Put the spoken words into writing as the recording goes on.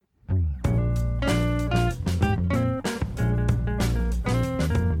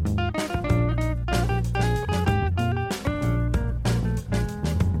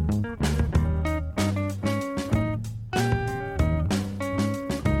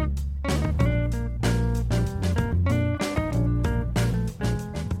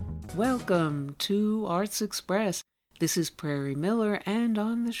welcome to Arts Express. This is Prairie Miller, and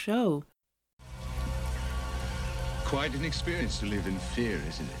on the show. Quite an experience to live in fear,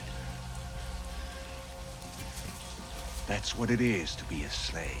 isn't it? That's what it is to be a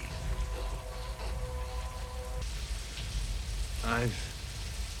slave. I've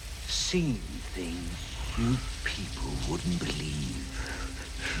seen things you people wouldn't believe.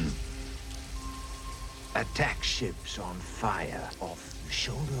 Attack ships on fire off the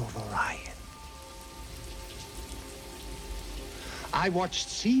shoulder of Orion. I watched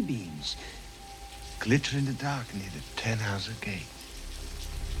sea beams glitter in the dark near the Tannhauser Gate.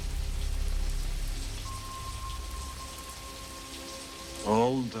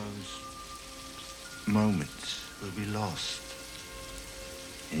 All those moments will be lost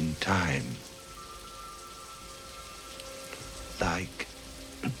in time. Like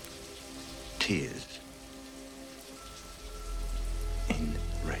tears in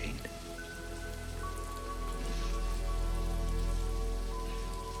rain.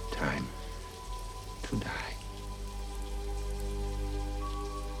 Time to die.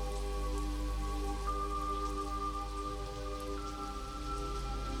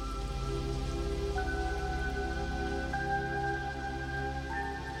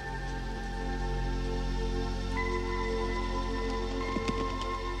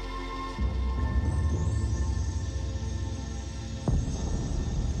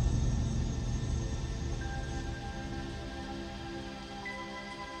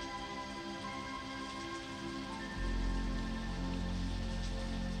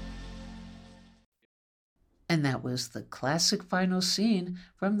 And that was the classic final scene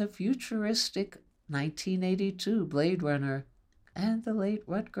from the futuristic 1982 Blade Runner and the late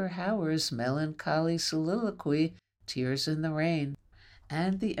Rutger Hauer's melancholy soliloquy, Tears in the Rain,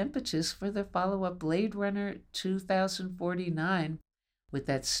 and the impetus for the follow-up Blade Runner 2049 with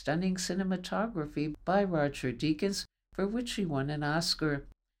that stunning cinematography by Roger Deakins, for which he won an Oscar.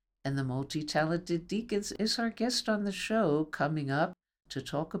 And the multi-talented Deakins is our guest on the show coming up to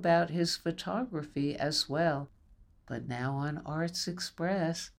talk about his photography as well. But now on Arts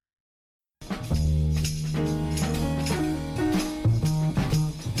Express.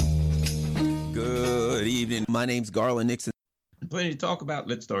 Good evening. My name's Garland Nixon. Plenty to talk about.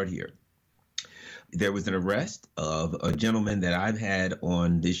 Let's start here. There was an arrest of a gentleman that I've had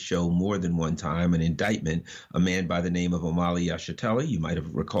on this show more than one time, an indictment, a man by the name of Omali Yeshitela. You might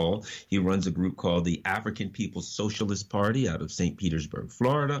have recalled. He runs a group called the African People's Socialist Party out of St. Petersburg,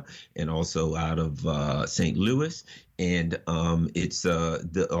 Florida, and also out of St. Louis. And it's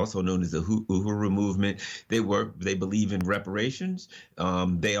also known as the Uhuru movement. They believe in reparations.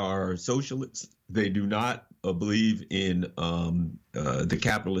 They are socialists. They do not believe in the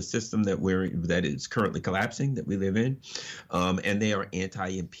capitalist system that is currently collapsing, that we live in, and they are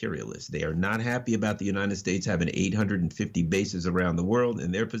anti-imperialist. They are not happy about the United States having 850 bases around the world,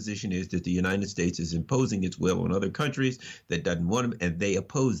 and their position is that the United States is imposing its will on other countries that doesn't want them, and they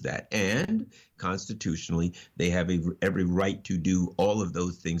oppose that. And constitutionally, they have every right to do all of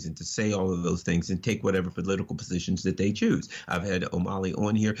those things and to say all of those things and take whatever political positions that they choose. I've had Omali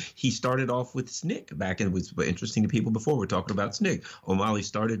on here. He started off with SNCC back, and it was interesting to people before. We're talking about SNCC. Omali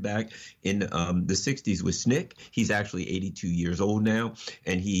started back in the 60s with SNCC. He's actually 82 years old now,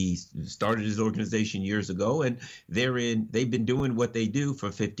 and he started his organization years ago, and they've been doing what they do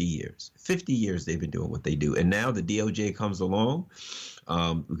for 50 years. 50 years they've been doing what they do, and now the DOJ comes along,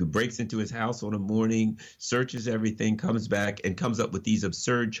 breaks into his house on a morning, searches everything, comes back, and comes up with these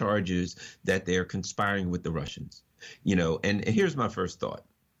absurd charges that they're conspiring with the Russians. And here's my first thought.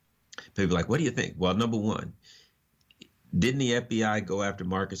 People are like, what do you think? Well, number one, didn't the FBI go after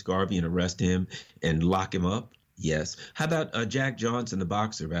Marcus Garvey and arrest him and lock him up? Yes. How about Jack Johnson, the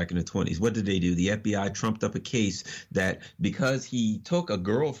boxer, back in the 20s? What did they do? The FBI trumped up a case that because he took a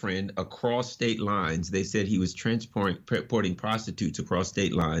girlfriend across state lines, they said he was transporting prostitutes across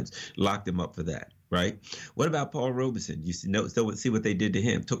state lines, locked him up for that. Right? What about Paul Robeson? You see what they did to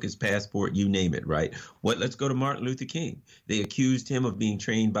him, took his passport, you name it, right? Let's go to Martin Luther King. They accused him of being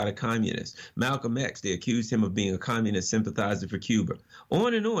trained by the communists. Malcolm X, they accused him of being a communist sympathizer for Cuba.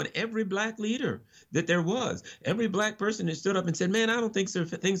 On and on. Every black leader that there was, every black person that stood up and said, man, I don't think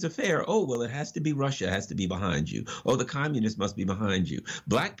things are fair. Oh, well, it has to be Russia, has to be behind you. Oh, the communists must be behind you.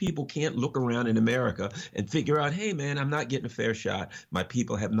 Black people can't look around in America and figure out, hey, man, I'm not getting a fair shot. My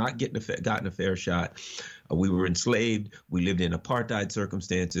people have not gotten a fair shot. shot. We were enslaved. We lived in apartheid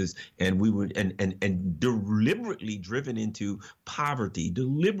circumstances, and we were and deliberately driven into poverty,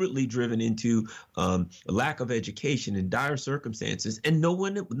 deliberately driven into lack of education and dire circumstances, and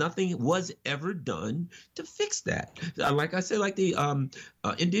nothing was ever done to fix that. Like I said, like the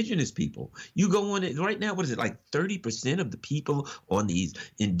indigenous people. You go on it right now. What is it, like 30% of the people on these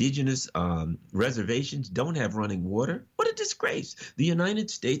indigenous reservations don't have running water? What a disgrace! The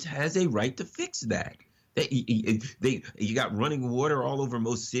United States has a right to fix that. You got running water all over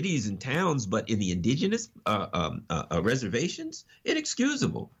most cities and towns, but in the indigenous reservations,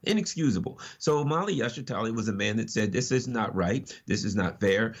 inexcusable. So Omali Yeshitali was a man that said, this is not right. This is not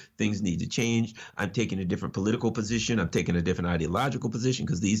fair. Things need to change. I'm taking a different political position. I'm taking a different ideological position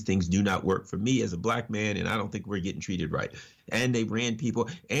because these things do not work for me as a black man, and I don't think we're getting treated right. And they ran people.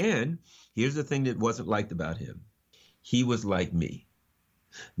 And here's the thing that wasn't liked about him. He was like me.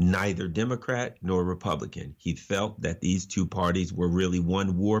 Neither Democrat nor Republican. He felt that these two parties were really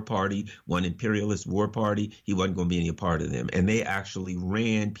one war party, one imperialist war party. He wasn't going to be any part of them. And they actually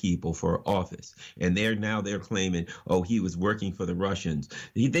ran people for office. And they're claiming, oh, he was working for the Russians.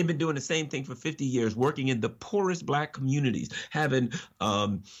 They've been doing the same thing for 50 years, working in the poorest black communities, having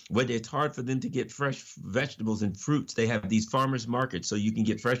where it's hard for them to get fresh vegetables and fruits. They have these farmers markets so you can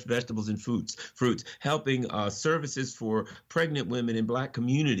get fresh vegetables and fruits, helping services for pregnant women in black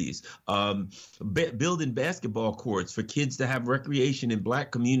communities, building basketball courts for kids to have recreation in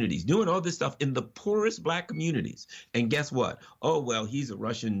black communities, doing all this stuff in the poorest black communities. And guess what? Oh, well, he's a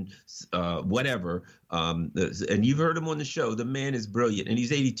Russian whatever. And you've heard him on the show. The man is brilliant, and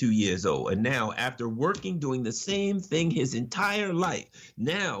he's 82 years old. And now, after doing the same thing his entire life,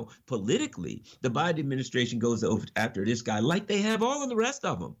 now politically, the Biden administration goes after this guy like they have all of the rest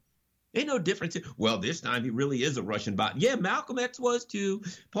of them. Ain't no difference. Well, this time he really is a Russian bot. Yeah, Malcolm X was too.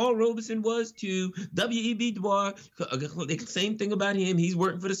 Paul Robeson was too. W.E.B. Du Bois, the same thing about him. He's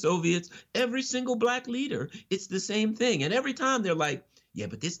working for the Soviets. Every single black leader, it's the same thing. And every time they're like, yeah,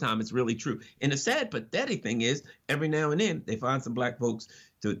 but this time it's really true. And the sad, pathetic thing is, every now and then they find some black folks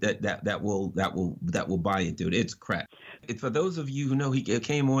that will buy into it. It's crap. For those of you who know, he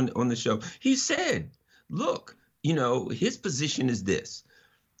came on the show. He said, look, his position is this.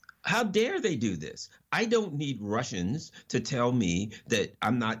 How dare they do this? I don't need Russians to tell me that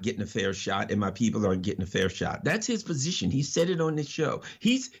I'm not getting a fair shot and my people aren't getting a fair shot. That's his position. He said it on this show.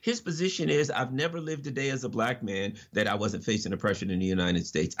 His position is, I've never lived a day as a black man that I wasn't facing oppression in the United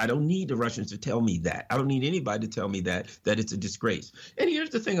States. I don't need the Russians to tell me that. I don't need anybody to tell me that it's a disgrace. And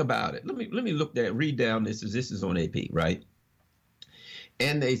here's the thing about it. Let me read down this is on AP, right?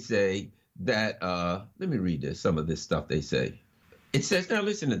 And they say that, let me read this, some of this stuff they say. It says, now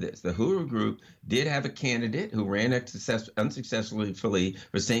listen to this. The Hoover Group did have a candidate who ran unsuccessfully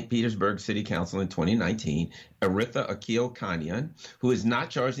for St. Petersburg City Council in 2019, Aritha Akil Kanyan, who is not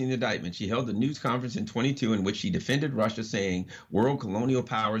charged in the indictment. She held a news conference in 2022 in which she defended Russia, saying world colonial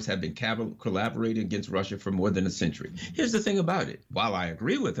powers have been collaborating against Russia for more than a century. Here's the thing about it. While I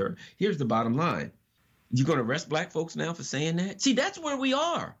agree with her, here's the bottom line. You're going to arrest black folks now for saying that? See, that's where we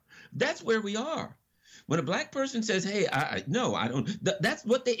are. That's where we are. When a black person says, hey, I don't, that's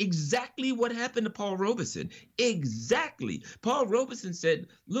exactly what happened to Paul Robeson. Exactly. Paul Robeson said,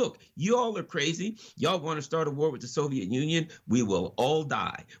 look, you all are crazy. Y'all want to start a war with the Soviet Union. We will all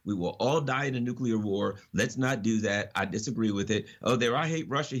die. We will all die in a nuclear war. Let's not do that. I disagree with it. Oh, I hate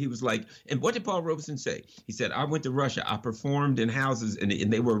Russia. He was like, and what did Paul Robeson say? He said, I went to Russia. I performed in houses and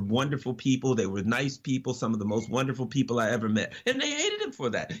they were wonderful people. They were nice people, some of the most wonderful people I ever met. And they hated him for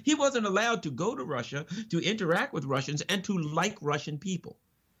that. He wasn't allowed to go to Russia, to interact with Russians, and to like Russian people.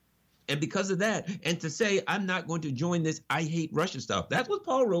 And because of that, and to say, I'm not going to join this I hate Russia stuff, that was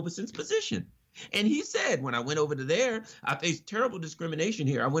Paul Robeson's position. And he said, when I went over to there, I faced terrible discrimination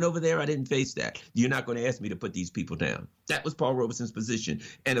here. I went over there, I didn't face that. You're not going to ask me to put these people down. That was Paul Robeson's position.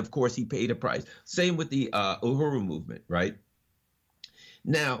 And of course, he paid a price. Same with the Uhuru movement, right?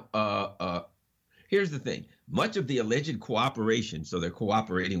 Now, here's the thing. Much of the alleged cooperation, so they're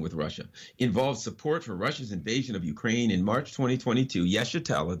cooperating with Russia, involves support for Russia's invasion of Ukraine. In March 2022,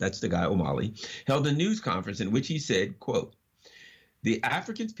 Yeshitela, that's the guy Omali, held a news conference in which he said, quote, the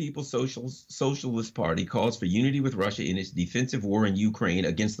African People's Socialist Party calls for unity with Russia in its defensive war in Ukraine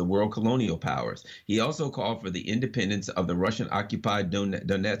against the world colonial powers. He also called for the independence of the Russian-occupied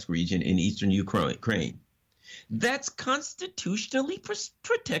Donetsk region in eastern Ukraine. That's constitutionally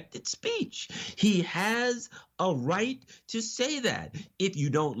protected speech. He has a right to say that. If you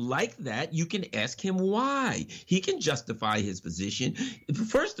don't like that, you can ask him why. He can justify his position.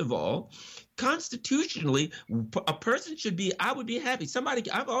 First of all, constitutionally, a person should be, I would be happy. Somebody,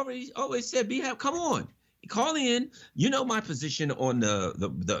 I've always said, be happy. Come on. Call in. You know my position on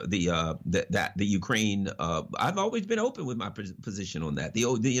the Ukraine. I've always been open with my position on that.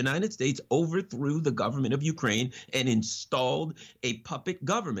 The United States overthrew the government of Ukraine and installed a puppet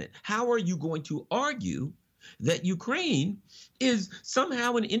government. How are you going to argue that Ukraine is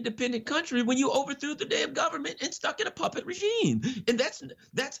somehow an independent country when you overthrew the damn government and stuck in a puppet regime? And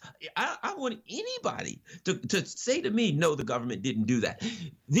that's I want anybody to say to me, no, the government didn't do that.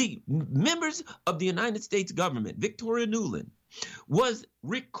 The members of the United States government, Victoria Nuland, was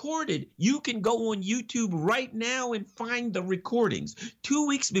recorded. You can go on YouTube right now and find the recordings. 2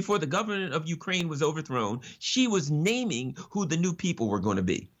 weeks before the government of Ukraine was overthrown, she was naming who the new people were going to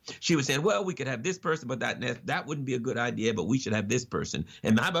be. She was saying, well, we could have this person, but that wouldn't be a good idea, but we should have this person.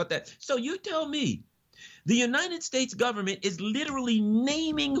 And how about that? So you tell me, the United States government is literally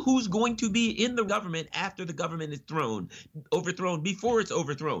naming who's going to be in the government after the government is overthrown, before it's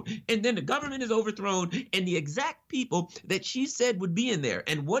overthrown. And then the government is overthrown and the exact people that she said would be in there.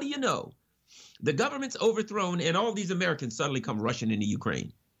 And what do you know? The government's overthrown and all these Americans suddenly come rushing into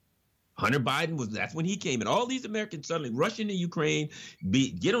Ukraine. Hunter Biden that's when he came, and all these Americans suddenly rush into Ukraine,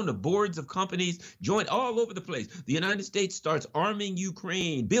 get on the boards of companies, join all over the place. The United States starts arming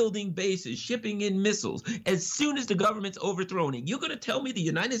Ukraine, building bases, shipping in missiles. As soon as the government's overthrown, and you're going to tell me the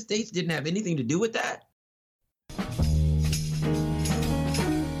United States didn't have anything to do with that?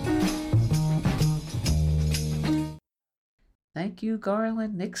 Thank you,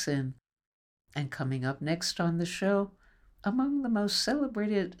 Garland Nixon. And coming up next on the show, among the most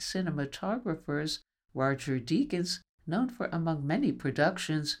celebrated cinematographers, Roger Deakins, known for, among many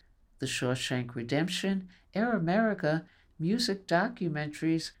productions, The Shawshank Redemption, Air America, music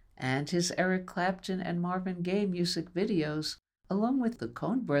documentaries, and his Eric Clapton and Marvin Gaye music videos, along with the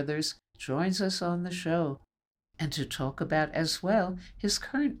Coen brothers, joins us on the show. And to talk about as well his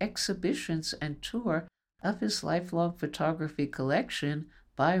current exhibitions and tour of his lifelong photography collection,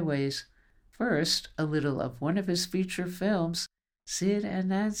 Byways. First, a little of one of his feature films, Sid and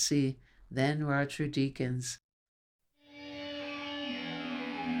Nancy, then Roger Deakins.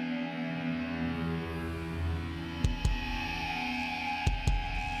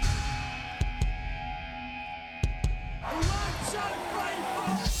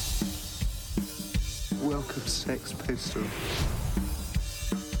 Welcome, Sex Pistols.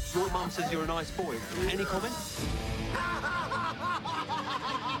 Your mum says you're a nice boy. Any comment?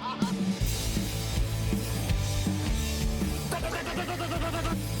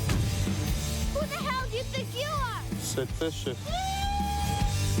 Who the hell do you think you are? Sid Vicious.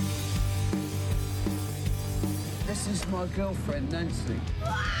 This is my girlfriend, Nancy.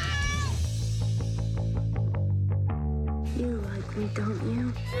 You like me, don't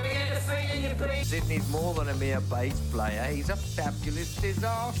you? Sydney's more than a mere bass player. He's a fabulous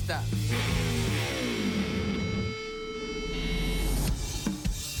disaster.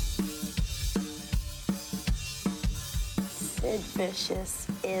 Sid Vicious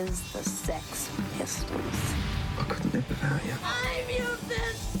is the Sex Pistols. I couldn't live without you. I'm your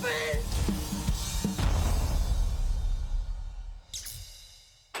best friend.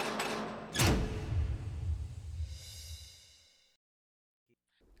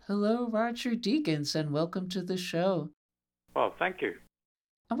 Hello, Roger Deakins, and welcome to the show. Well, thank you.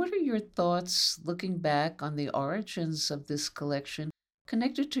 And what are your thoughts looking back on the origins of this collection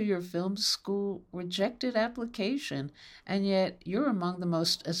connected to your film school rejected application, and yet you're among the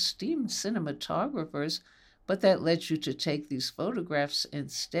most esteemed cinematographers, but that led you to take these photographs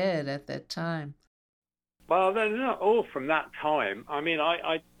instead at that time? Well, they're not all from that time. I mean,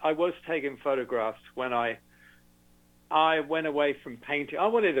 I was taking photographs when I went away from painting. I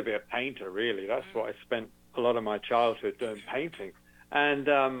wanted to be a painter, really. That's what I spent a lot of my childhood doing, painting. And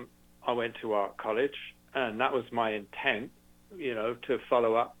I went to art college, and that was my intent, to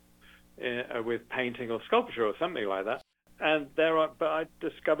follow up with painting or sculpture or something like that. And but I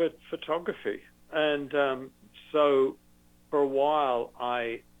discovered photography. And so for a while,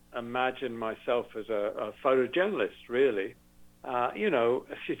 I imagined myself as a photojournalist, really. If you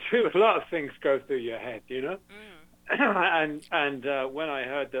do, a lot of things go through your head, And when I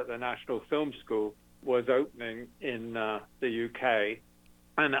heard that the National Film School was opening in the UK,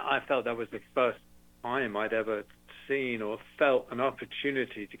 and I felt that was the first time I'd ever seen or felt an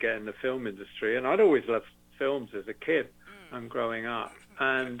opportunity to get in the film industry. And I'd always loved films as a kid and growing up.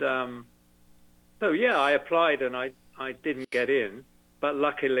 And So yeah, I applied and I didn't get in, but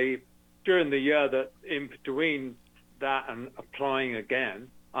luckily during the year that in between that and applying again,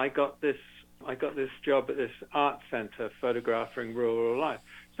 I got this job at this art center photographing rural life.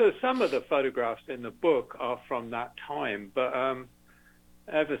 So some of the photographs in the book are from that time, but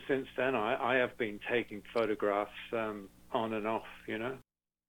ever since then I have been taking photographs on and off, you know.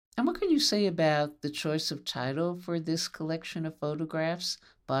 And what can you say about the choice of title for this collection of photographs,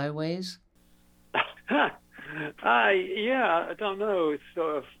 Byways? I don't know. It's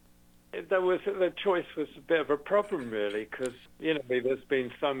sort of the choice was a bit of a problem really, because you know there's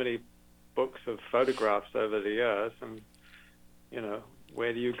been so many books of photographs over the years, and you know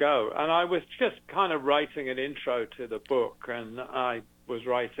where do you go? And I was just kind of writing an intro to the book, and I was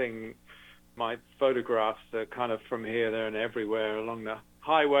writing my photographs kind of from here, there, and everywhere along the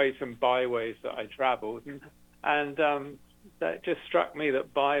highways and byways that I traveled, and that just struck me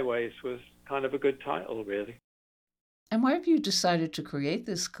that Byways was kind of a good title, really. And why have you decided to create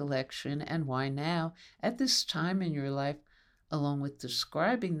this collection, and why now, at this time in your life, along with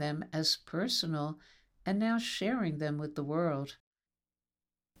describing them as personal and now sharing them with the world?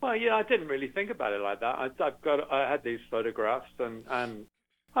 Well, yeah, I didn't really think about it like that. I had these photographs, and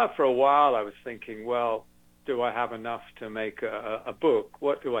for a while I was thinking, well, do I have enough to make a book?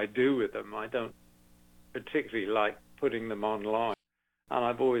 What do I do with them? I don't particularly like putting them online, and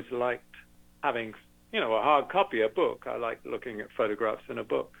I've always liked having, you know, a hard copy, a book. I like looking at photographs in a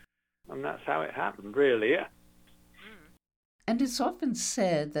book, and that's how it happened, really. Yeah. And it's often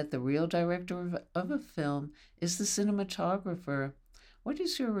said that the real director of a film is the cinematographer. What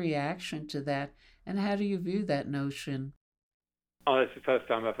is your reaction to that, and how do you view that notion? Oh, it's the first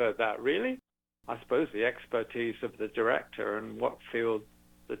time I've heard that. Really? I suppose the expertise of the director and what field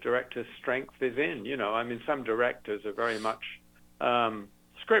the director's strength is in. You know, I mean, some directors are very much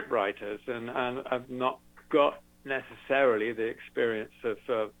script writers and have not got necessarily the experience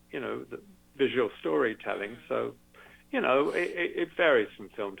of, you know, the visual storytelling. So, you know, it varies from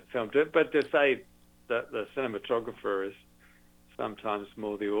film to film. But to say that the cinematographer is sometimes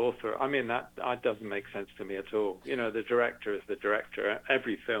more the author, I mean, that doesn't make sense to me at all. You know, the director is the director.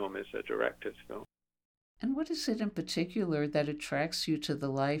 Every film is a director's film. And what is it in particular that attracts you to the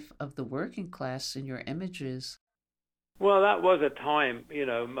life of the working class in your images? Well, that was a time, you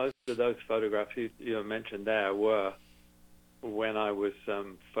know, most of those photographs you mentioned there were when I was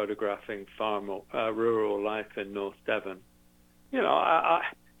photographing rural life in North Devon. You know, I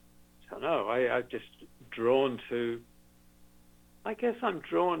don't know, I'm just drawn to, I guess I'm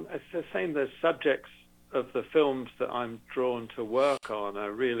drawn, it's the same, the subjects of the films that I'm drawn to work on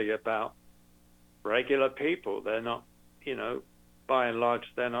are really about regular people. They're not, you know, by and large,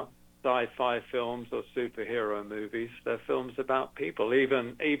 they're not sci-fi films or superhero movies. They're films about people.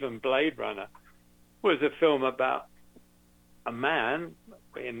 Even Blade Runner was a film about a man,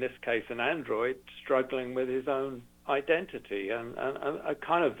 in this case an android, struggling with his own identity, and a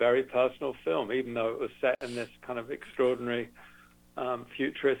kind of very personal film, even though it was set in this kind of extraordinary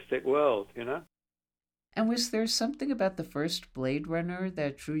futuristic world, you know? And was there something about the first Blade Runner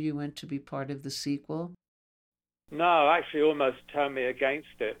that drew you in to be part of the sequel? No, actually almost turned me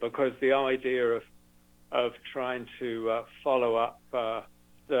against it, because the idea of trying to follow up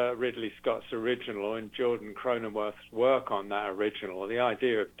the Ridley Scott's original and Jordan Cronenworth's work on that original, the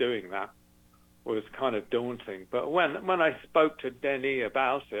idea of doing that was kind of daunting. But when I spoke to Denis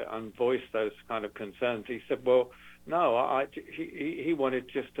about it and voiced those kind of concerns, he said, well, no, he wanted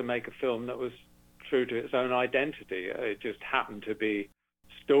just to make a film that was true to its own identity. It just happened to be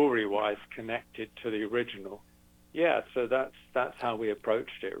story-wise connected to the original. Yeah, so that's how we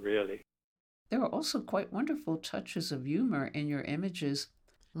approached it, really. There are also quite wonderful touches of humor in your images,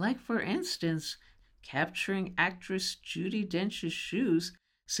 like, for instance, capturing actress Judi Dench's shoes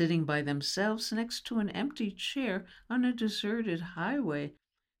sitting by themselves next to an empty chair on a deserted highway,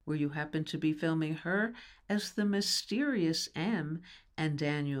 where you happen to be filming her as the mysterious M and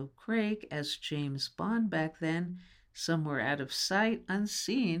Daniel Craig as James Bond back then, somewhere out of sight,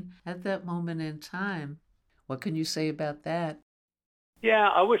 unseen at that moment in time. What can you say about that? Yeah,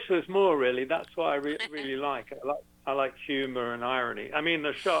 I wish there was more, really. That's what I really like. I like humor and irony. I mean,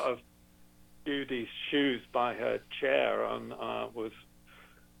 the shot of Judy's shoes by her chair was,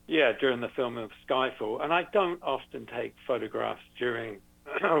 yeah, during the film of Skyfall. And I don't often take photographs during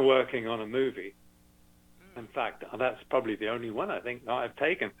working on a movie. In fact, that's probably the only one I think that I've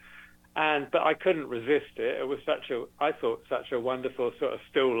taken. But I couldn't resist it. It was I thought, such a wonderful sort of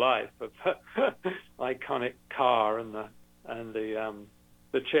still life of iconic car and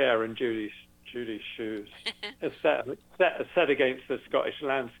the chair and Judy's Judy's shoes. Set against the Scottish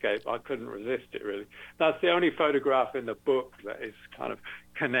landscape, I couldn't resist it, really. That's the only photograph in the book that is kind of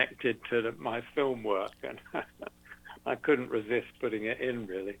connected to my film work, and I couldn't resist putting it in,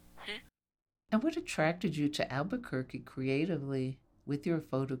 really. And what attracted you to Albuquerque creatively with your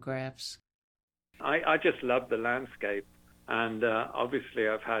photographs? I just love the landscape, and obviously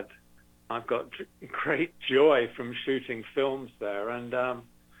I've got great joy from shooting films there, and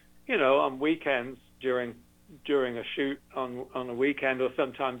on weekends during a shoot on a weekend or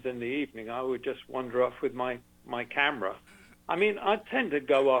sometimes in the evening, I would just wander off with my camera. I mean, I tend to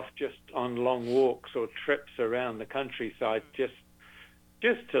go off just on long walks or trips around the countryside, just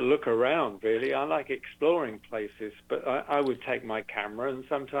to look around, really. I like exploring places, but I would take my camera, and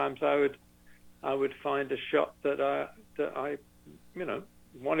sometimes I would find a shot that I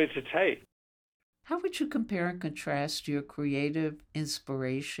wanted to take. How would you compare and contrast your creative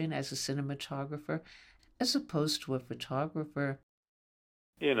inspiration as a cinematographer as opposed to a photographer?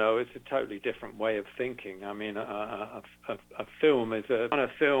 It's a totally different way of thinking. I mean, a film is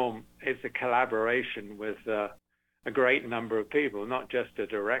a collaboration with a great number of people, not just a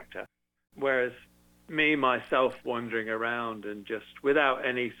director. Whereas me, myself, wandering around and just without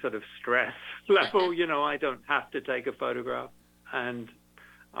any sort of stress level, I don't have to take a photograph, and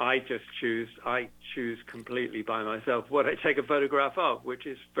I choose completely by myself what I take a photograph of, which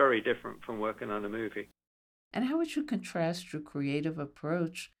is very different from working on a movie. And how would you contrast your creative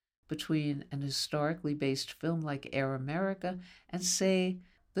approach between an historically based film like Air America and, say,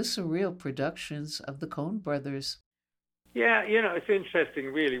 the surreal productions of the Coen brothers? Yeah, it's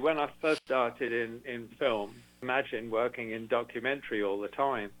interesting, really. When I first started in film, imagine working in documentary all the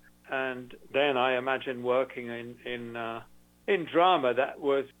time. And then I imagined working in drama that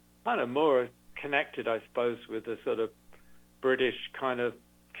was kind of more connected, I suppose, with the sort of British kind of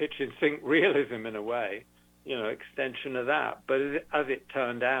kitchen sink realism in a way, extension of that. But as it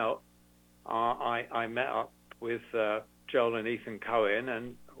turned out, I met up with Joel and Ethan Coen,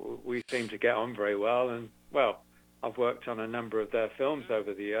 and we seemed to get on very well. And, well, I've worked on a number of their films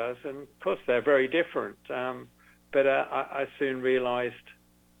over the years, and of course they're very different. But I soon realized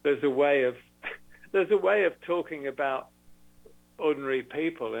there's a way of talking about ordinary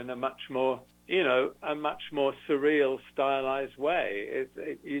people in a much more surreal, stylized way.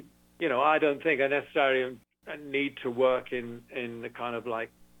 I don't think I necessarily need to work in the kind of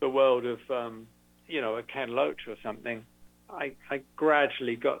like the world of, a Ken Loach or something. I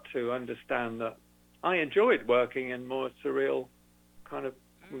gradually got to understand that I enjoyed working in more surreal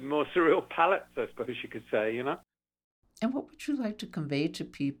palettes, I suppose you could say, And what would you like to convey to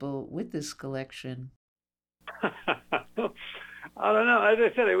people with this collection? I don't know. As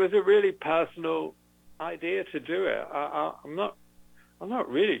I said, it was a really personal idea to do it. I'm not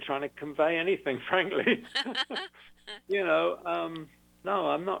really trying to convey anything, frankly. No,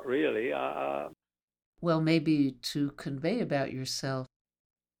 I'm not really. Well, maybe to convey about yourself.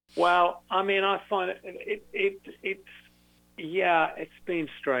 Well, I mean, I find it's been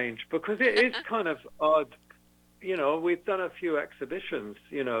strange because it is kind of odd. We've done a few exhibitions,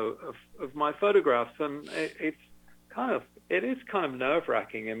 of my photographs, and it is kind of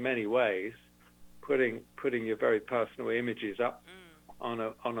nerve-wracking in many ways, putting your very personal images up on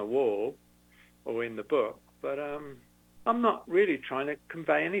a wall or in the book. But I'm not really trying to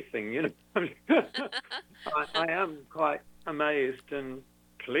convey anything, I am quite amazed and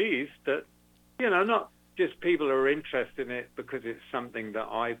pleased that, not just people are interested in it because it's something that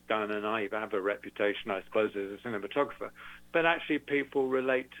I've done and I have a reputation, I suppose, as a cinematographer, but actually people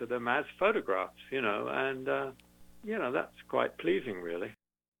relate to them as photographs, and, that's quite pleasing, really.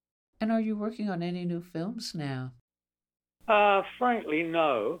 And are you working on any new films now? Frankly,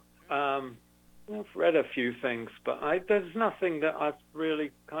 no. I've read a few things, but there's nothing that I've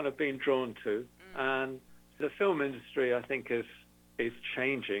really kind of been drawn to. And the film industry, I think, is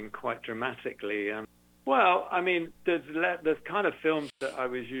changing quite dramatically. Well, I mean, there's kind of films that I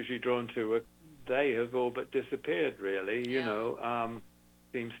was usually drawn to, they have all but disappeared, really.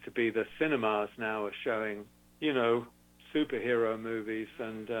 Seems to be the cinemas now are showing, superhero movies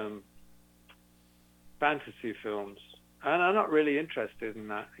and fantasy films. And I'm not really interested in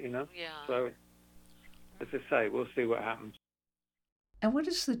that, Yeah. So, as I say, we'll see what happens. And what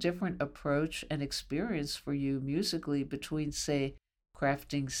is the different approach and experience for you musically between, say,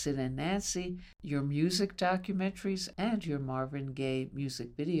 crafting Sid and Nancy, your music documentaries, and your Marvin Gaye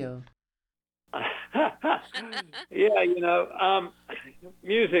music video? Yeah,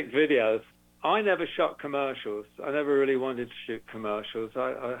 music videos. I never shot commercials. I never really wanted to shoot commercials.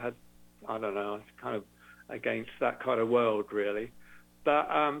 I don't know, it's kind of against that kind of world, really. But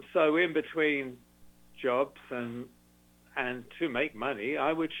so in between jobs and to make money,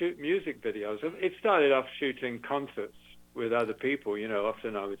 I would shoot music videos. It started off shooting concerts with other people,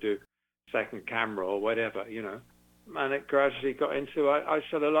 often I would do second camera or whatever, and it gradually got into, I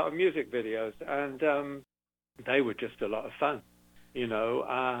shot a lot of music videos, and they were just a lot of fun,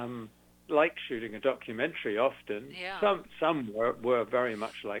 like shooting a documentary often. Yeah. Some were very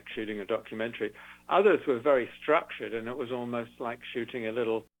much like shooting a documentary. Others were very structured, and it was almost like shooting a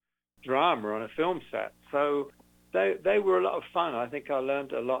little drama on a film set. So they were a lot of fun. I think I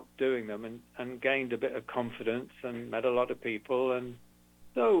learned a lot doing them and gained a bit of confidence and met a lot of people. And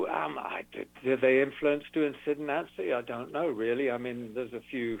so did they influence doing Sid and Nancy? I don't know, really. I mean, there's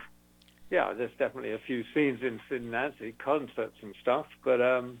definitely a few scenes in Sid and Nancy, concerts and stuff. But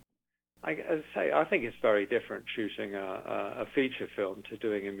as I say, I think it's very different shooting a feature film to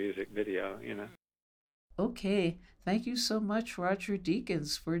doing a music video, Okay, thank you so much, Roger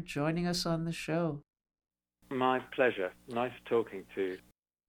Deakins, for joining us on the show. My pleasure. Nice talking to you.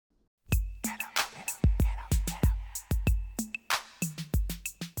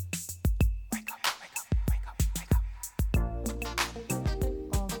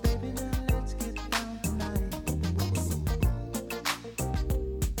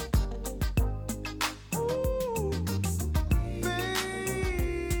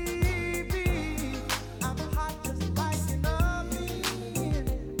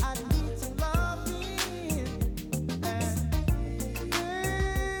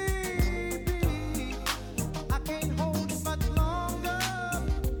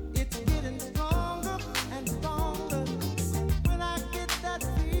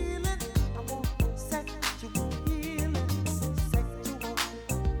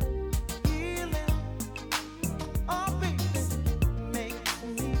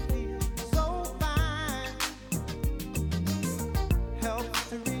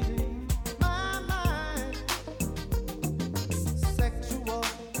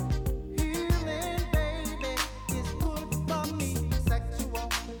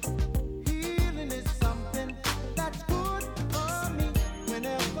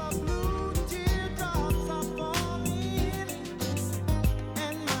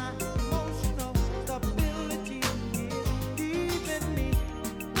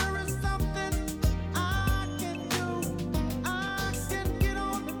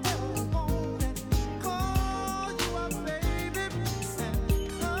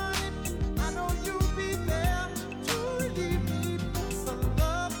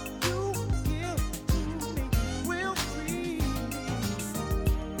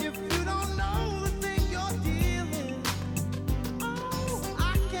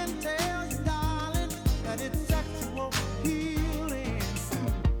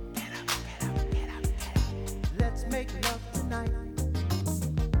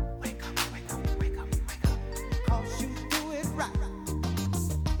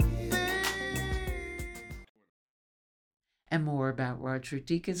 And more about Roger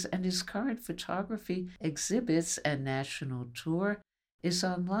Deakins and his current photography exhibits and national tour is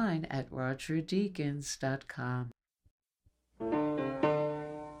online at rogerdeakins.com.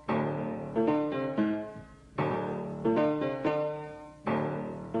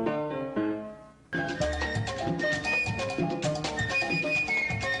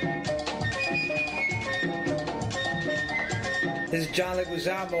 This is John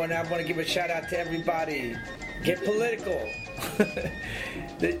Leguizamo, and I want to give a shout out to everybody. Get political.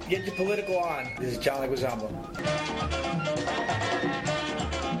 Get your political on. This is John Leguizamo.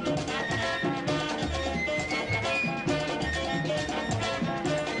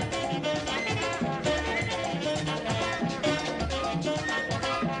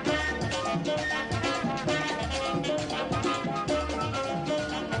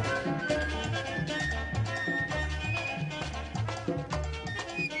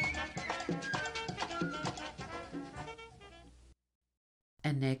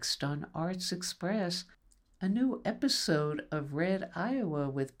 And next on Arts Express, a new episode of Red Iowa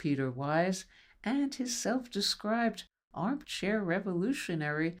with Peter Wise and his self-described armchair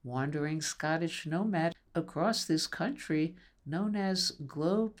revolutionary wandering Scottish nomad across this country known as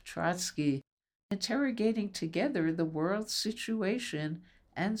Globe Trotsky, interrogating together the world situation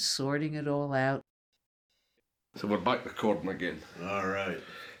and sorting it all out. So we're back recording again. All right.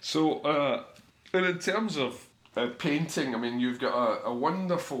 So, and in terms of painting, I mean, you've got a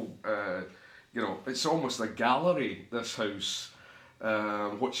wonderful, it's almost a gallery, this house,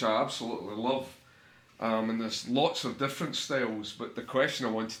 which I absolutely love. And there's lots of different styles, but the question I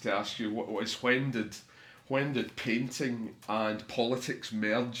wanted to ask you is when when did painting and politics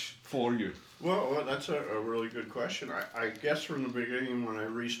merge for you? Well, that's a really good question. I guess from the beginning, when I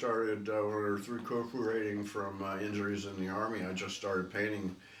restarted, when I was recuperating from injuries in the Army, I just started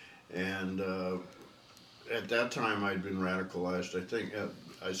painting. And at that time, I'd been radicalized. I think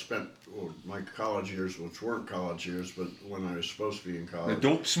I spent my college years, which weren't college years, but when I was supposed to be in college. The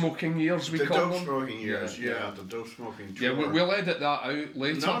dope smoking years, we call them? The dope smoking years, yeah, the dope smoking tour. Yeah, we'll edit that out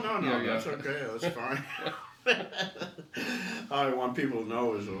later. No, that's okay, that's fine. All I want people to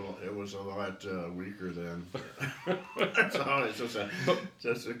know is it was a lot weaker then. That's all. It's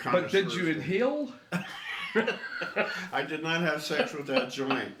just a but did you inhale? I did not have sex with that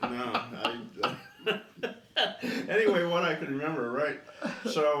joint. No. Anyway, what I can remember, right?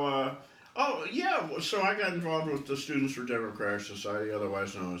 So, so I got involved with the Students for Democratic Society,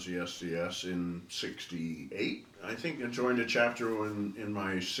 otherwise known as the SDS, in '68. I think I joined a chapter in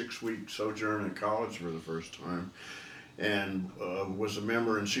my 6-week sojourn at college for the first time, and was a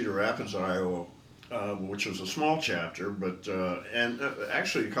member in Cedar Rapids, Iowa, which was a small chapter, but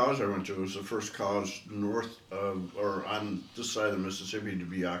actually the college I went to was the first college north of, or on this side of the Mississippi to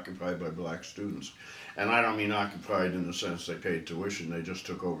be occupied by black students. And I don't mean occupied in the sense they paid tuition, they just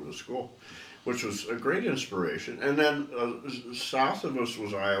took over the school, which was a great inspiration. And then south of us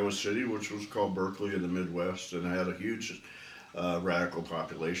was Iowa City, which was called Berkeley of the Midwest, and had a huge radical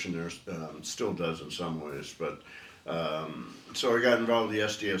population there, still does in some ways, but so I got involved with the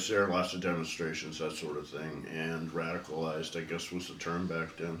SDS there, lots of demonstrations, that sort of thing, and radicalized, I guess was the term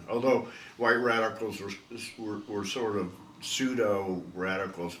back then. Although white radicals were sort of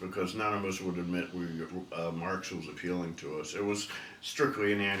pseudo-radicals because none of us would admit Marx was appealing to us. It was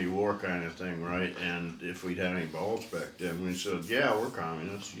strictly an anti-war kind of thing, right? And if we'd had any balls back then, we said, yeah, we're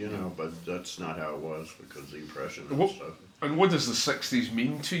communists, but that's not how it was because of the oppression and stuff. And what does the 60s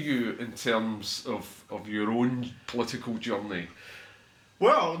mean to you in terms of your own political journey?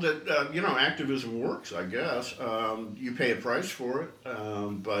 Well, activism works, I guess. You pay a price for it,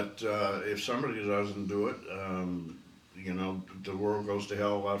 but if somebody doesn't do it, the world goes to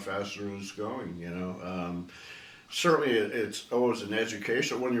hell a lot faster than it's going, Certainly it's always an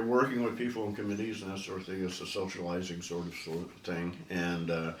education. When you're working with people in committees and that sort of thing, it's a socializing sort of thing.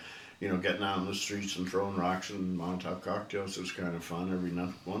 And, getting out on the streets and throwing rocks and Molotov cocktails is kind of fun every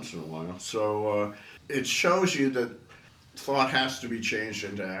once in a while. So it shows you that thought has to be changed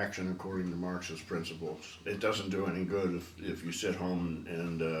into action according to Marxist principles. It doesn't do any good if you sit home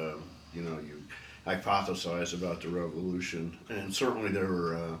and you hypothesize about the revolution. And certainly there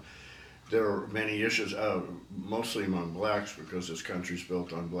were many issues, mostly among blacks because this country's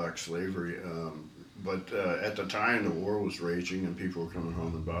built on black slavery. But at the time, the war was raging and people were coming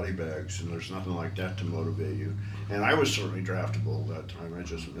home in body bags, and there's nothing like that to motivate you. And I was certainly draftable at that time. I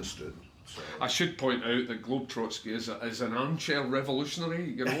just missed it. So. I should point out that Globe Trotsky is an armchair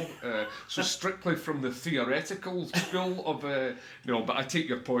revolutionary, so strictly from the theoretical school of, but I take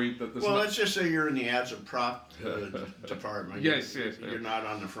your point that there's let's just say you're in the ads and prop department. Yes. You're not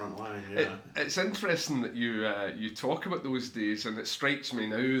on the front line, yeah. It's interesting that you talk about those days, and it strikes me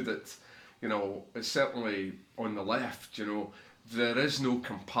now that, it's certainly on the left, there is no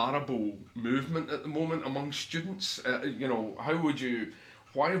comparable movement at the moment among students.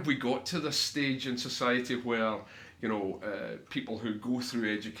 Why have we got to this stage in society where, people who go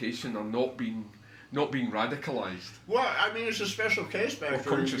through education are not being radicalised? Well, I mean, it's a special case back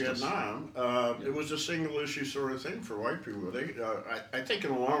during Vietnam. It was a single issue sort of thing for white people. I think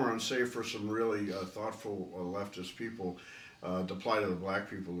in the long run, save for some really thoughtful leftist people, the plight of the black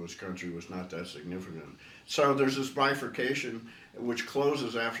people in this country was not that significant. So there's this bifurcation which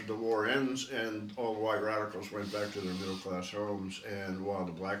closes after the war ends, and all the white radicals went back to their middle-class homes, and while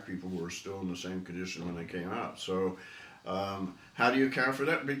the black people were still in the same condition when they came out. So how do you account for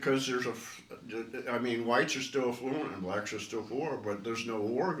that? Because whites are still affluent and blacks are still poor, but there's no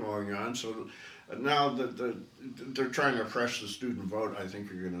war going on. So now that they're trying to oppress the student vote, I think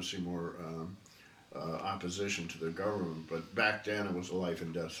you're going to see more opposition to the government. But back then it was a life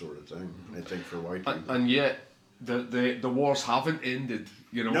and death sort of thing, I think, for white people. And yet the wars haven't ended,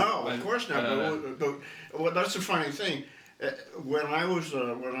 No, of course not. But that's the funny thing. When I was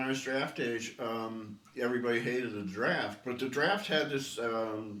draft age, everybody hated the draft, but the draft had this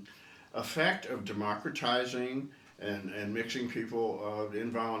effect of democratizing and mixing people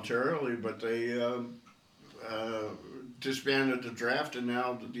involuntarily. But they disbanded the draft, and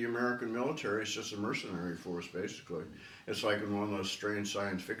now the American military is just a mercenary force, basically. It's like in one of those strange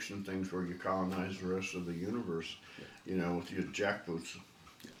science fiction things where you colonize the rest of the universe, with your jackboots.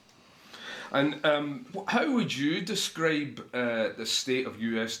 And how would you describe the state of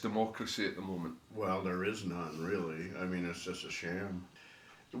US democracy at the moment? Well, there is none, really. I mean, it's just a sham.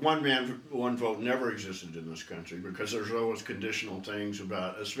 One man, one vote never existed in this country because there's always conditional things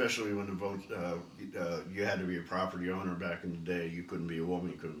about, especially when the vote, you had to be a property owner back in the day. You couldn't be a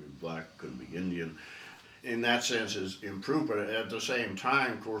woman, you couldn't be black, you couldn't be Indian. In that sense, is improved, but at the same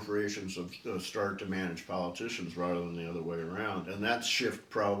time, corporations have started to manage politicians rather than the other way around. And that shift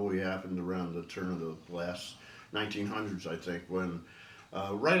probably happened around the turn of the last 1900s, I think, when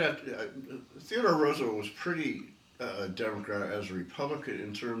Theodore Roosevelt was pretty Democrat as a Republican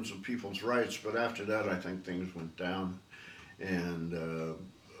in terms of people's rights, but after that, I think things went down. And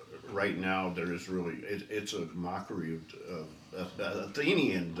right now, there is really, it's a mockery of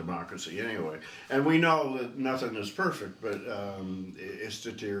Athenian democracy anyway. And we know that nothing is perfect, but it's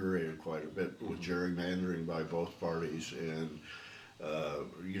deteriorated quite a bit with gerrymandering by both parties and,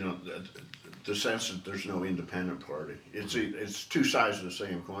 the sense that there's no independent party. It's two sides of the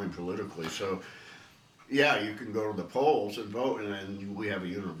same coin politically. So, yeah, you can go to the polls and vote, and we have a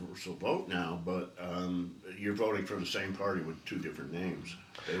universal vote now, but you're voting for the same party with two different names,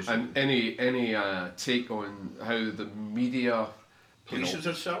 basically. And any take on how the media polices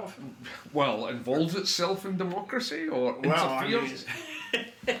itself? Well, involves itself in democracy or interferes?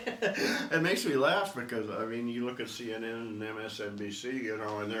 It makes me laugh because you look at CNN and MSNBC,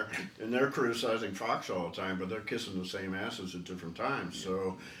 and they're criticizing Fox all the time, but they're kissing the same asses at different times.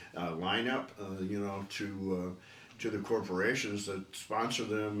 So line up, to the corporations that sponsor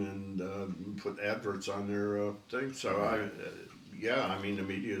them and put adverts on their thing. So the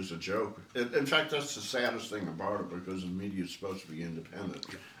media is a joke. In fact, that's the saddest thing about it because the media is supposed to be independent,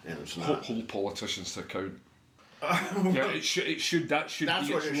 and it's not. Hold politicians to account. That should That's be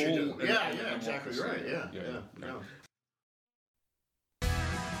what its it should role. do. Yeah, exactly right. Yeah.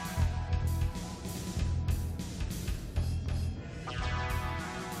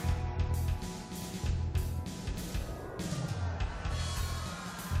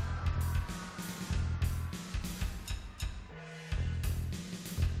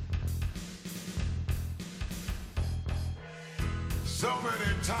 So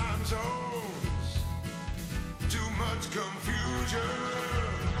many time zones, too much confusion.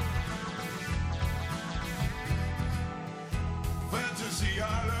 Fantasy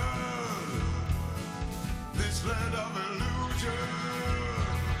island, this land of illusion.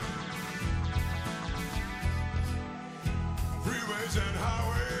 Freeways and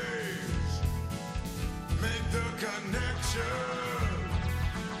highways make the connection.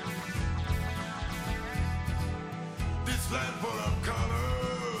 This land full of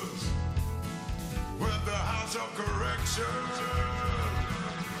colors, with the house of correction.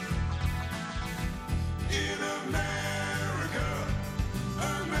 In America,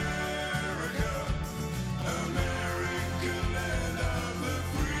 America, America, land of the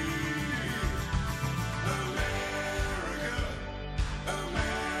free. America,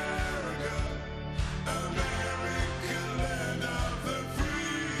 America, America, land of the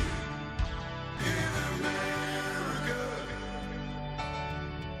free. In America.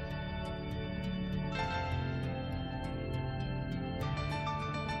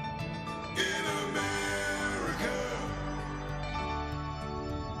 In America,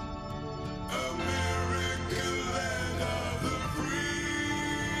 America, land of the free.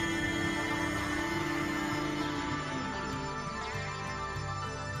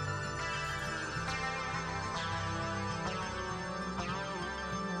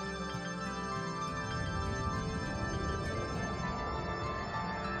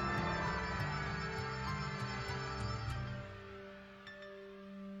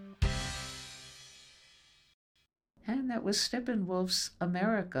 And that was Steppenwolf's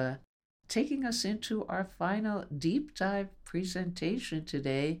America, taking us into our final deep dive presentation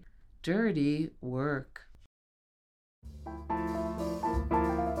today, Dirty Work.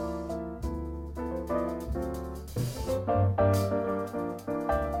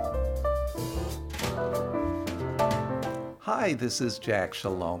 Hi, this is Jack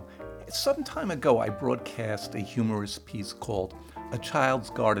Shalom. Some time ago, I broadcast a humorous piece called A Child's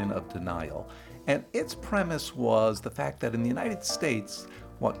Garden of Denial. And its premise was the fact that in the United States,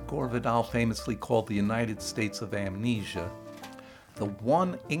 what Gore Vidal famously called the United States of Amnesia, the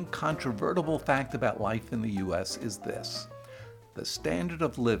one incontrovertible fact about life in the U.S. is this: the standard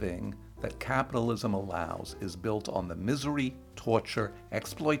of living that capitalism allows is built on the misery, torture,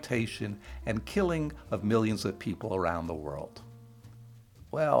 exploitation, and killing of millions of people around the world.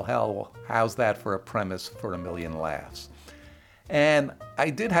 Well, hell, how's that for a premise for a million laughs? And I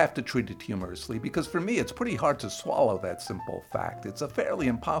did have to treat it humorously because for me it's pretty hard to swallow that simple fact. It's a fairly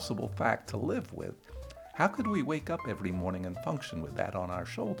impossible fact to live with. How could we wake up every morning and function with that on our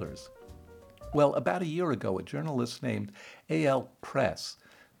shoulders? Well, about a year ago, a journalist named A.L. Press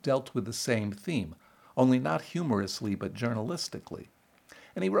dealt with the same theme, only not humorously but journalistically.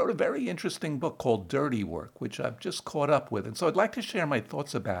 And he wrote a very interesting book called Dirty Work, which I've just caught up with. And so I'd like to share my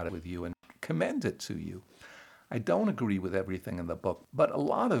thoughts about it with you and commend it to you. I don't agree with everything in the book, but a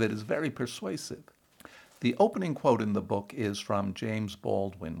lot of it is very persuasive. The opening quote in the book is from James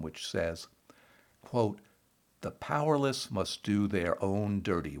Baldwin, which says, quote, "The powerless must do their own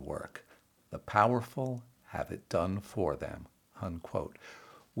dirty work. The powerful have it done for them," unquote,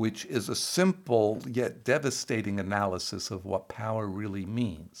 which is a simple yet devastating analysis of what power really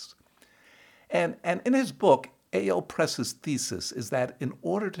means. And in his book, A.L. Press's thesis is that in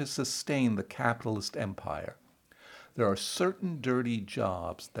order to sustain the capitalist empire, there are certain dirty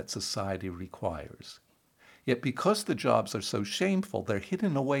jobs that society requires. Yet because the jobs are so shameful, they're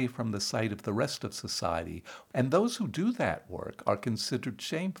hidden away from the sight of the rest of society, and those who do that work are considered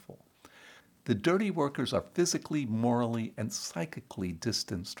shameful. The dirty workers are physically, morally, and psychically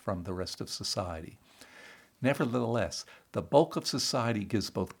distanced from the rest of society. Nevertheless, the bulk of society gives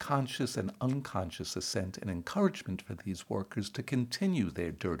both conscious and unconscious assent and encouragement for these workers to continue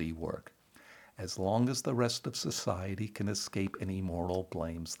their dirty work, as long as the rest of society can escape any moral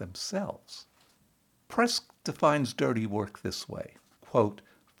blames themselves. Press defines dirty work this way, quote,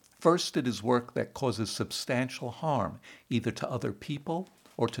 "First, it is work that causes substantial harm, either to other people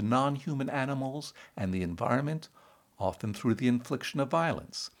or to non-human animals and the environment, often through the infliction of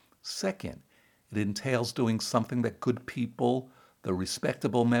violence. Second, it entails doing something that good people, the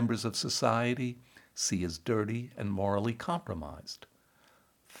respectable members of society, see as dirty and morally compromised.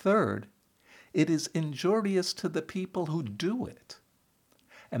 Third, it is injurious to the people who do it.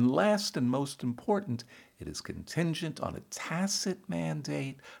 And last and most important, it is contingent on a tacit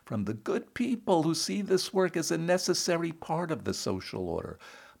mandate from the good people who see this work as a necessary part of the social order,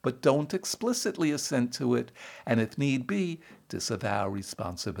 but don't explicitly assent to it, and if need be, disavow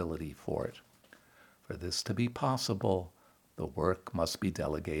responsibility for it. For this to be possible, the work must be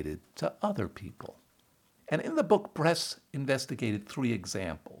delegated to other people." And in the book, Press investigated 3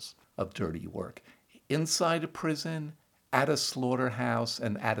 examples of dirty work: inside a prison, at a slaughterhouse,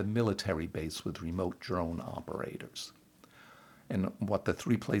 and at a military base with remote drone operators. And what the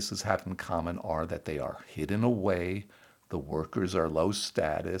 3 places have in common are that they are hidden away, the workers are low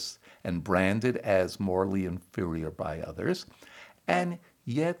status, and branded as morally inferior by others, and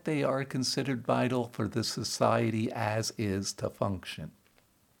yet they are considered vital for the society as is to function.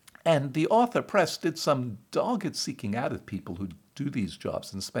 And the author, Press, did some dogged seeking out of people who do these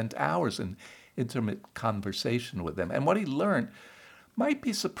jobs and spent hours in intimate conversation with them. And what he learned might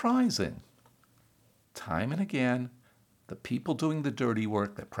be surprising. Time and again, the people doing the dirty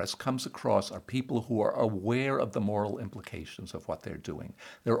work that Press comes across are people who are aware of the moral implications of what they're doing.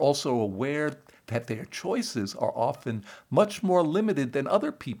 They're also aware that their choices are often much more limited than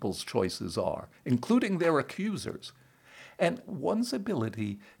other people's choices are, including their accusers. And one's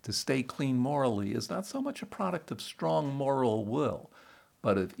ability to stay clean morally is not so much a product of strong moral will,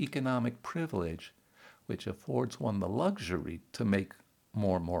 but of economic privilege, which affords one the luxury to make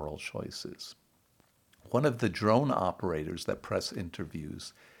more moral choices. One of the drone operators that Press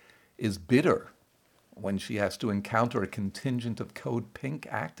interviews is bitter when she has to encounter a contingent of Code Pink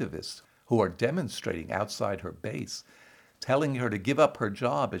activists who are demonstrating outside her base, telling her to give up her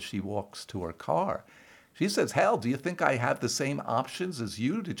job as she walks to her car. She says, "Hell, do you think I have the same options as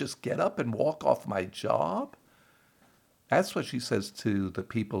you to just get up and walk off my job?" That's what she says to the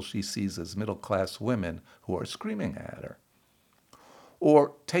people she sees as middle-class women who are screaming at her.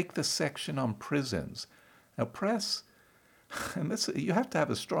 Or take the section on prisons. Now, Press, and this, you have to have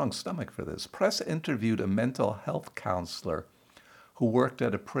a strong stomach for this. Press interviewed a mental health counselor who worked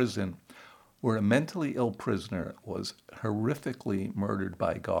at a prison where a mentally ill prisoner was horrifically murdered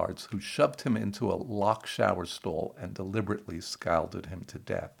by guards who shoved him into a locked shower stall and deliberately scalded him to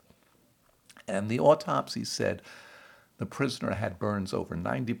death. And the autopsy said the prisoner had burns over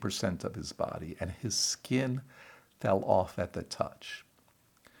 90% of his body, and his skin fell off at the touch.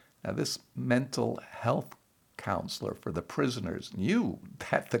 Now, this mental health counselor for the prisoners knew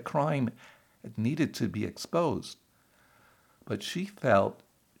that the crime needed to be exposed, but she felt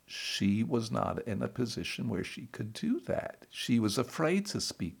she was not in a position where she could do that. She was afraid to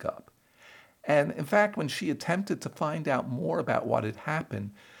speak up. And in fact, when she attempted to find out more about what had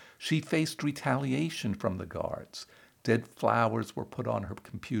happened, she faced retaliation from the guards. Dead flowers were put on her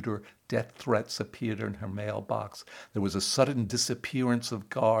computer. Death threats appeared in her mailbox. There was a sudden disappearance of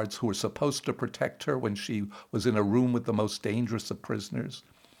guards who were supposed to protect her when she was in a room with the most dangerous of prisoners.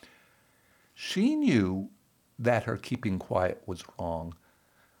 She knew that her keeping quiet was wrong,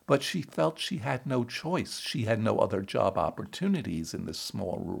 but she felt she had no choice. She had no other job opportunities in this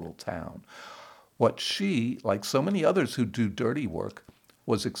small rural town. What she, like so many others who do dirty work,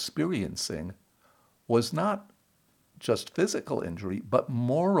 was experiencing was not just physical injury, but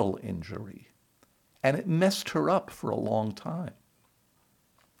moral injury. And it messed her up for a long time.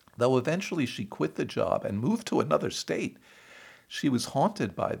 Though eventually she quit the job and moved to another state, she was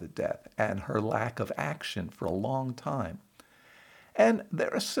haunted by the death and her lack of action for a long time. And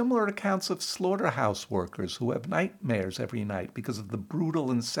there are similar accounts of slaughterhouse workers who have nightmares every night because of the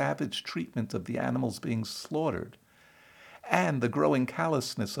brutal and savage treatment of the animals being slaughtered, and the growing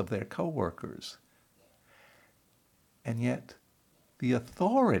callousness of their co-workers. And yet, the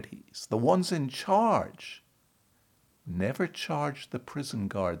authorities, the ones in charge, never charged the prison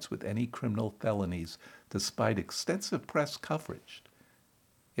guards with any criminal felonies despite extensive press coverage.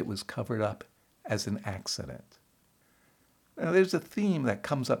 It was covered up as an accident. Now, there's a theme that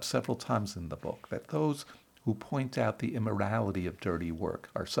comes up several times in the book, that those who point out the immorality of dirty work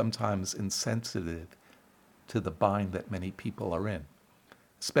are sometimes insensitive to the bind that many people are in,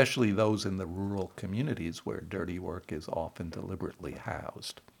 especially those in the rural communities where dirty work is often deliberately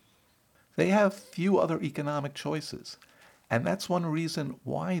housed. They have few other economic choices, and that's one reason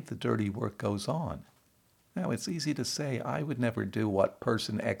why the dirty work goes on. Now, it's easy to say, I would never do what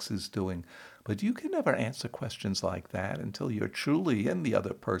person X is doing, but you can never answer questions like that until you're truly in the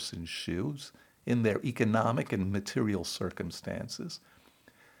other person's shoes, in their economic and material circumstances.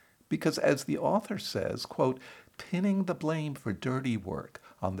 Because as the author says, quote, pinning the blame for dirty work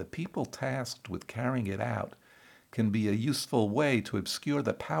on the people tasked with carrying it out can be a useful way to obscure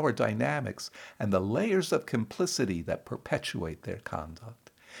the power dynamics and the layers of complicity that perpetuate their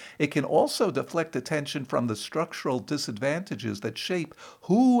conduct. It can also deflect attention from the structural disadvantages that shape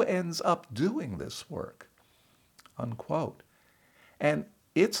who ends up doing this work, unquote. And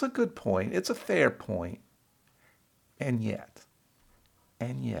it's a good point, it's a fair point, and yet,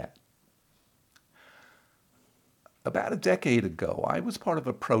 about a decade ago, I was part of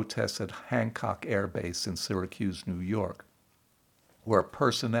a protest at Hancock Air Base in Syracuse, New York, where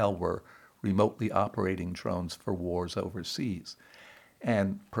personnel were remotely operating drones for wars overseas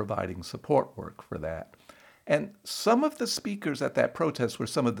and providing support work for that. And some of the speakers at that protest were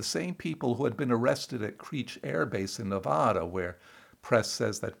some of the same people who had been arrested at Creech Air Base in Nevada, where press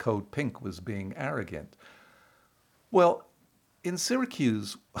says that Code Pink was being arrogant. Well, in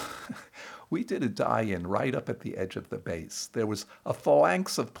Syracuse, we did a die-in right up at the edge of the base. There was a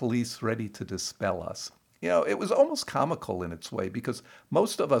phalanx of police ready to dispel us. You know, it was almost comical in its way because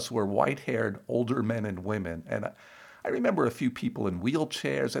most of us were white-haired older men and women, and I remember a few people in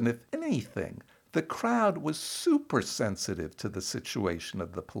wheelchairs, and if anything, the crowd was super sensitive to the situation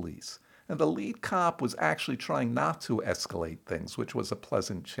of the police. And the lead cop was actually trying not to escalate things, which was a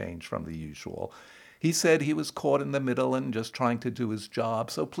pleasant change from the usual. He said he was caught in the middle and just trying to do his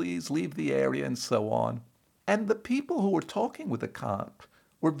job, so please leave the area and so on. And the people who were talking with the cop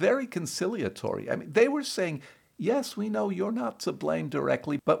were very conciliatory. I mean, they were saying, yes, we know you're not to blame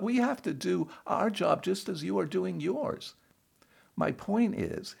directly, but we have to do our job just as you are doing yours. My point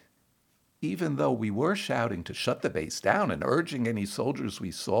is, even though we were shouting to shut the base down and urging any soldiers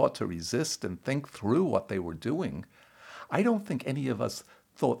we saw to resist and think through what they were doing, I don't think any of us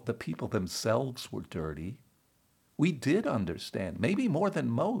thought the people themselves were dirty. We did understand, maybe more than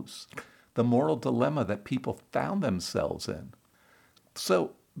most, the moral dilemma that people found themselves in.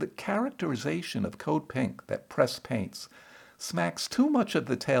 So the characterization of Code Pink that press paints smacks too much of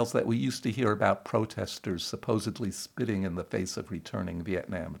the tales that we used to hear about protesters supposedly spitting in the face of returning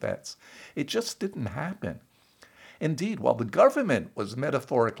Vietnam vets. It just didn't happen. Indeed, while the government was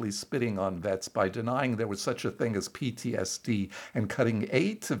metaphorically spitting on vets by denying there was such a thing as PTSD and cutting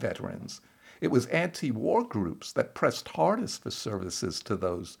aid to veterans, it was anti-war groups that pressed hardest for services to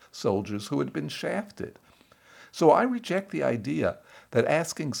those soldiers who had been shafted. So I reject the idea that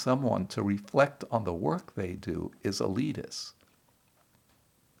asking someone to reflect on the work they do is elitist.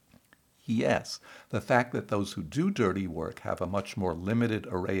 Yes, the fact that those who do dirty work have a much more limited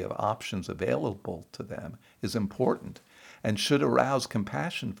array of options available to them is important and should arouse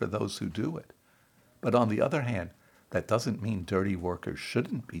compassion for those who do it. But on the other hand, that doesn't mean dirty workers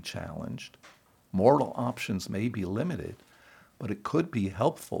shouldn't be challenged. Moral options may be limited, but it could be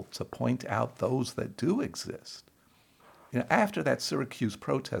helpful to point out those that do exist. You know, after that Syracuse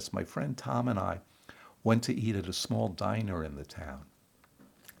protest, my friend Tom and I went to eat at a small diner in the town.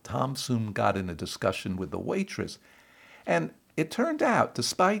 Tom soon got in a discussion with the waitress, and it turned out,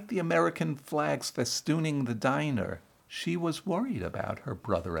 despite the American flags festooning the diner, she was worried about her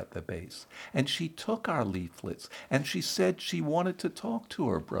brother at the base, and she took our leaflets, and she said she wanted to talk to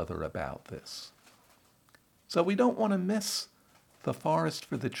her brother about this. So we don't want to miss the forest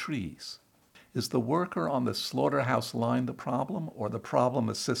for the trees. Is the worker on the slaughterhouse line the problem, or the problem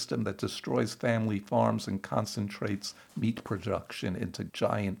a system that destroys family farms and concentrates meat production into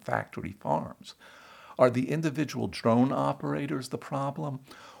giant factory farms? Are the individual drone operators the problem,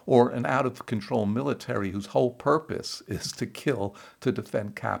 or an out-of-control military whose whole purpose is to kill to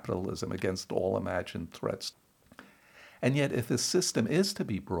defend capitalism against all imagined threats? And yet, if the system is to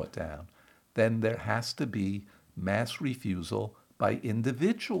be brought down, then there has to be mass refusal by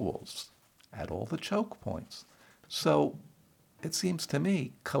individuals at all the choke points. So it seems to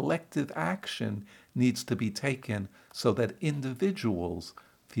me collective action needs to be taken so that individuals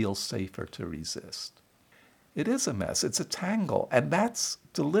feel safer to resist. It is a mess. It's a tangle. And that's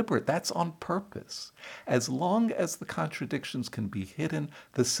deliberate. That's on purpose. As long as the contradictions can be hidden,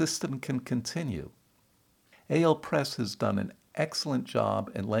 the system can continue. A.L. Press has done an excellent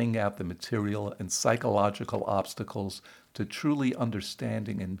job in laying out the material and psychological obstacles to truly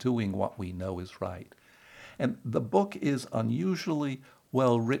understanding and doing what we know is right. And the book is unusually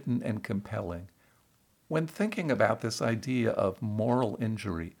well written and compelling. When thinking about this idea of moral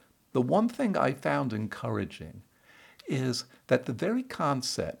injury, the one thing I found encouraging is that the very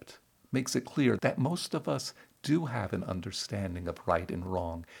concept makes it clear that most of us do have an understanding of right and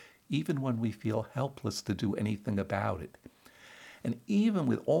wrong, even when we feel helpless to do anything about it. And even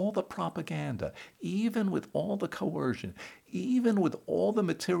with all the propaganda, even with all the coercion, even with all the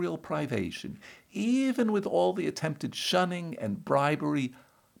material privation, even with all the attempted shunning and bribery,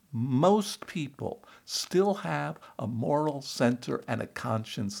 most people still have a moral center and a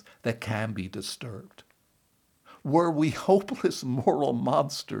conscience that can be disturbed. Were we hopeless moral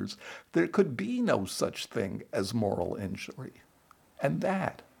monsters, there could be no such thing as moral injury. And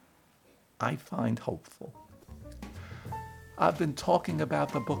that I find hopeful. I've been talking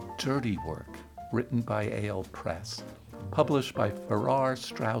about the book Dirty Work, written by A.L. Press, published by Farrar,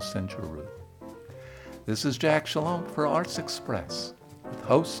 Straus, and Giroux. This is Jack Shalom for Arts Express, with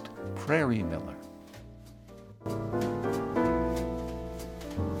host Prairie Miller.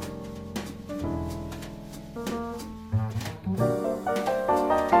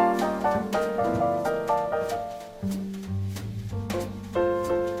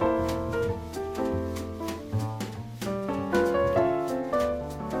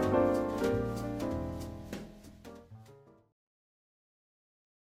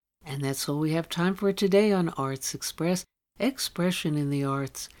 And that's all we have time for today on Arts Express, Expression in the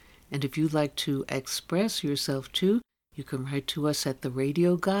Arts. And if you'd like to express yourself too, you can write to us at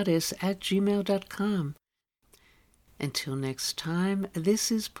theradiogoddess@gmail.com. Until next time,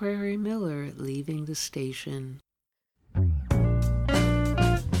 this is Prairie Miller leaving the station.